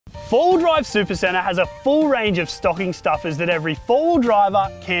4-Wheel Drive Supacentre has a full range of stocking stuffers that every 4-wheel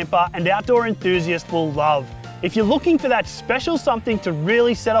driver, camper and outdoor enthusiast will love. If you're looking for that special something to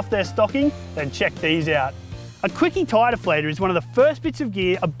really set off their stocking, then check these out. A quickie tyre deflator is one of the first bits of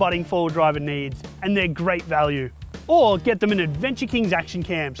gear a budding 4-wheel driver needs, and they're great value. Or get them an Adventure Kings action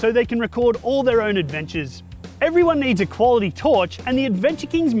cam so they can record all their own adventures. Everyone needs a quality torch, and the Adventure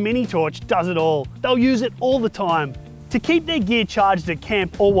Kings mini torch does it all. They'll use it all the time. To keep their gear charged at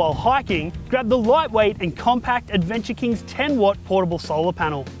camp or while hiking, grab the lightweight and compact Adventure Kings 10-watt portable solar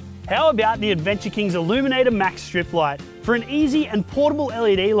panel. How about the Adventure Kings Illuminator Max strip light for an easy and portable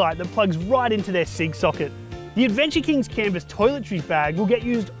LED light that plugs right into their SIG socket? The Adventure Kings canvas toiletries bag will get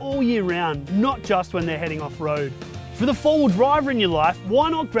used all year round, not just when they're heading off-road. For the 4-wheel driver in your life, why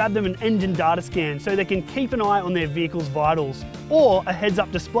not grab them an engine data scan so they can keep an eye on their vehicle's vitals, or a heads-up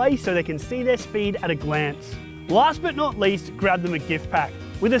display so they can see their speed at a glance. Last but not least, grab them a gift pack.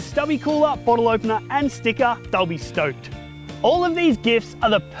 With a stubby cooler, bottle opener and sticker, they'll be stoked. All of these gifts are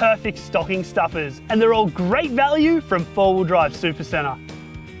the perfect stocking stuffers, and they're all great value from 4-Wheel Drive Supacentre.